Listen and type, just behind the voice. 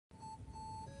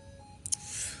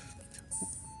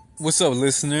What's up,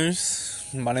 listeners?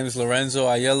 My name is Lorenzo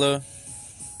Ayala.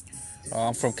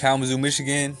 I'm from Kalamazoo,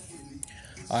 Michigan.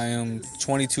 I am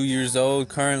 22 years old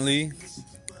currently.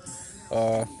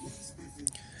 Uh,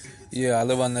 I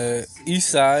live on the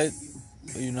east side,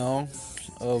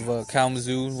 of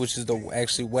Kalamazoo, which is the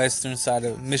actually western side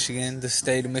of Michigan, the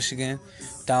state of Michigan,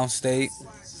 downstate.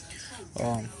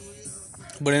 Um,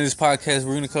 but in this podcast,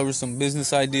 we're going to cover some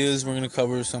business ideas. We're going to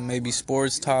cover some maybe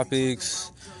sports topics,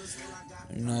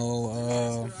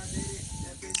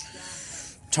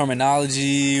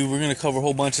 terminology. We're going to cover a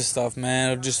whole bunch of stuff,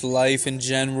 man, of just life in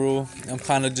general. I'm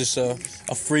kind of just a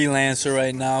freelancer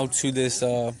right now to this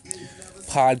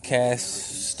podcast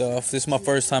stuff. This is my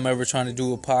first time ever trying to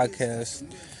do a podcast.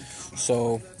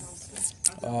 So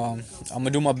I'm going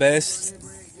to do my best,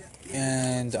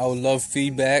 and I would love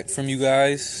feedback from you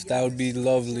guys. That would be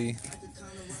lovely.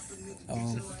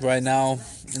 Right now,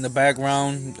 in the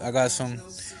background, I got some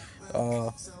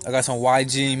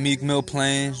YG Meek Mill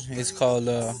playing. It's called,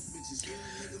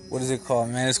 what is it called,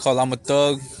 man? It's called I'm a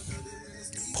Thug,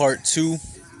 Part 2.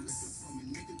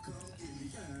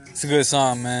 It's a good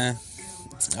song, man.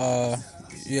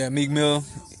 Meek Mill.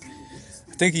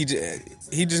 I think he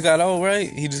just got out, right?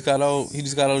 He just got out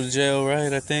of jail,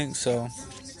 right? I think so.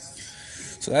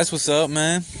 So that's what's up,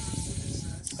 man.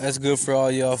 That's good for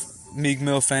all y'all Meek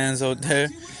Mill fans out there.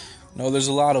 There's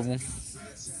a lot of them.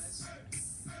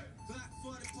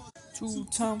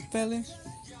 Two-time felon,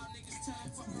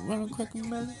 running cracking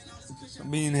melon,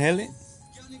 being hella.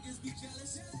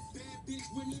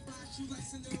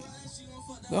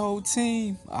 The whole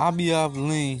team, I be off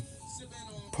lean.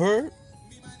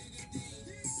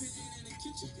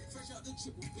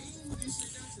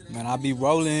 Man, I be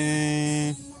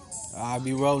rolling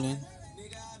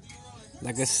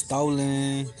like a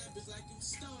stolen.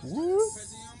 Woo.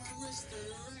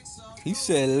 He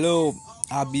said, "Lil,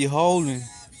 I be holding."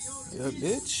 Yeah,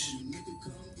 bitch.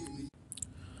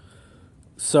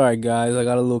 Sorry, guys, I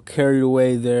got a little carried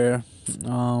away there.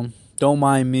 Don't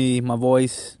mind me, my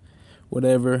voice,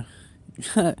 whatever.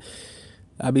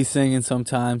 I be singing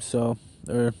sometimes, or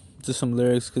just some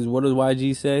lyrics. Cause what does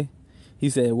YG say? He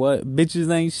said, "What? Bitches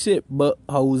ain't shit but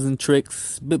hoes and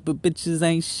tricks. Bitches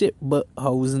ain't shit but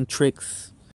hoes and tricks."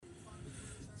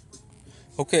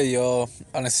 Okay, y'all.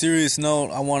 On a serious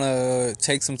note, I want to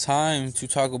take some time to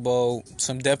talk about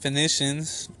some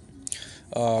definitions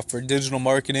for digital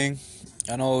marketing.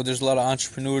 I know there's a lot of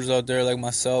entrepreneurs out there like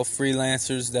myself,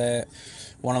 freelancers that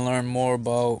want to learn more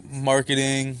about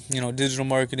marketing, digital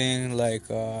marketing, like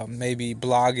maybe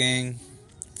blogging,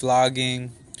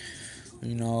 vlogging,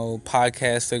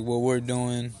 podcasts like what we're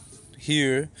doing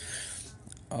here.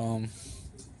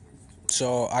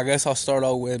 So I guess I'll start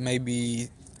out with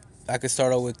I could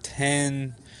start out with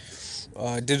 10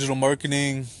 digital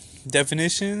marketing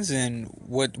definitions and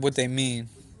what they mean.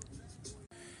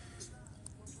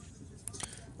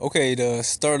 Okay, to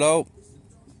start out,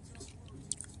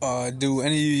 do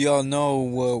any of y'all know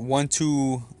what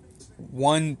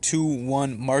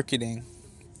 1-2-1 marketing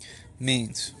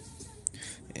means?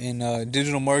 In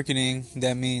digital marketing,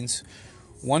 that means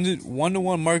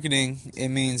one-to-one marketing. It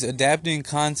means adapting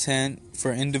content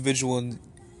for individuals'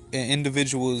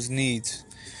 needs.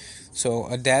 So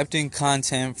adapting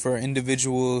content for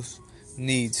individuals'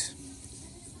 needs.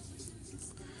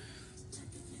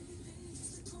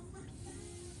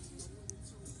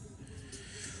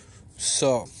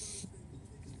 So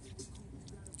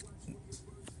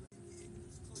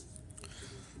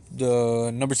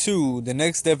the number 2, the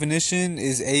next definition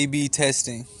is A/B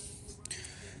testing.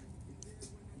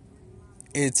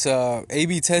 It's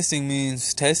A/B testing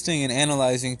means testing and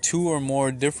analyzing two or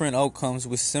more different outcomes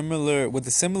with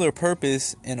a similar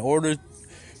purpose in order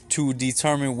to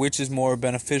determine which is more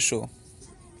beneficial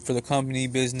for the company,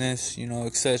 business,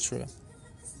 etc.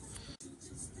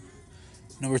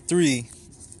 Number 3,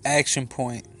 action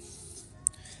point.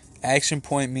 Action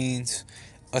point means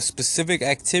a specific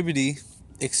activity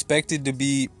expected to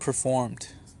be performed.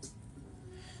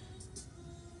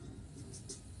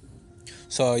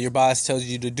 So your boss tells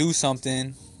you to do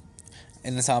something,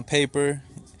 and it's on paper,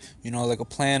 like a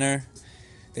planner.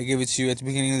 They give it to you at the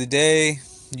beginning of the day.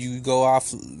 You go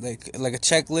off like a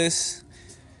checklist.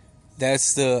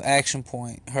 That's the action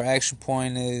point. Her action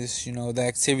point is, the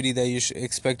activity that you're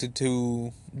expected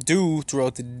to do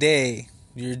throughout the day,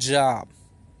 your job.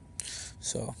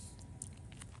 So,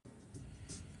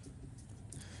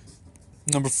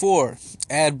 number 4,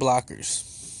 ad blockers.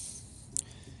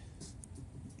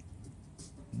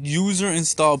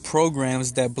 User-installed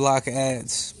programs that block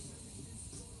ads.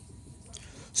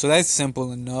 So that's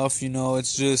simple enough,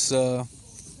 it's just a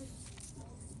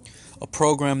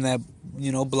program that,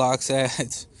 blocks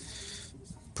ads.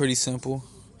 Pretty simple.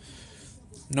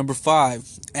 Number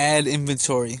 5, ad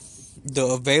inventory. The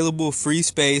available free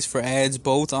space for ads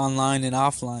both online and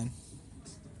offline.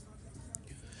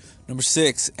 Number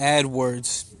 6,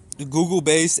 AdWords. The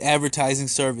Google-based advertising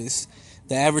service.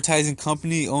 The advertising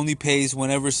company only pays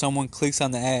whenever someone clicks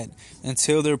on the ad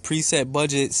until their preset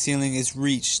budget ceiling is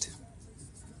reached.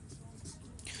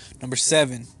 Number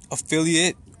 7,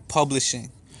 affiliate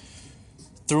publishing.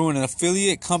 Through an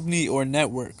affiliate company or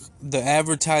network, the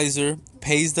advertiser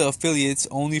pays the affiliates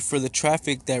only for the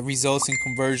traffic that results in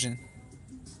conversion.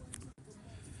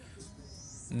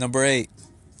 Number 8,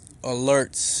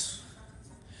 alerts.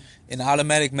 An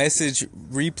automatic message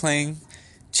replaying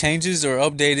changes or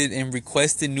updated and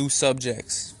requested new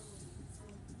subjects.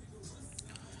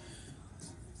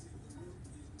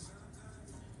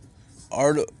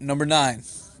 Number 9,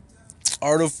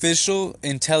 artificial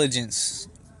intelligence.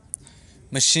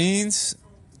 Machines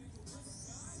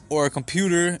or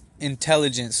computer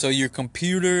intelligence. So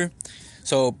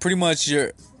pretty much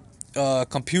your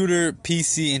computer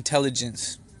PC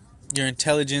intelligence. Your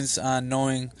intelligence on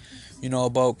knowing,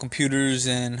 about computers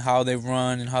and how they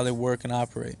run and how they work and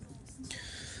operate.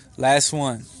 Last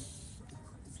one.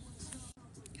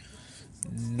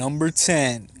 Number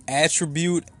 10,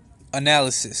 attribute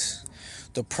analysis.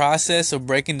 The process of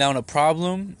breaking down a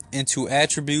problem into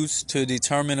attributes to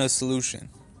determine a solution.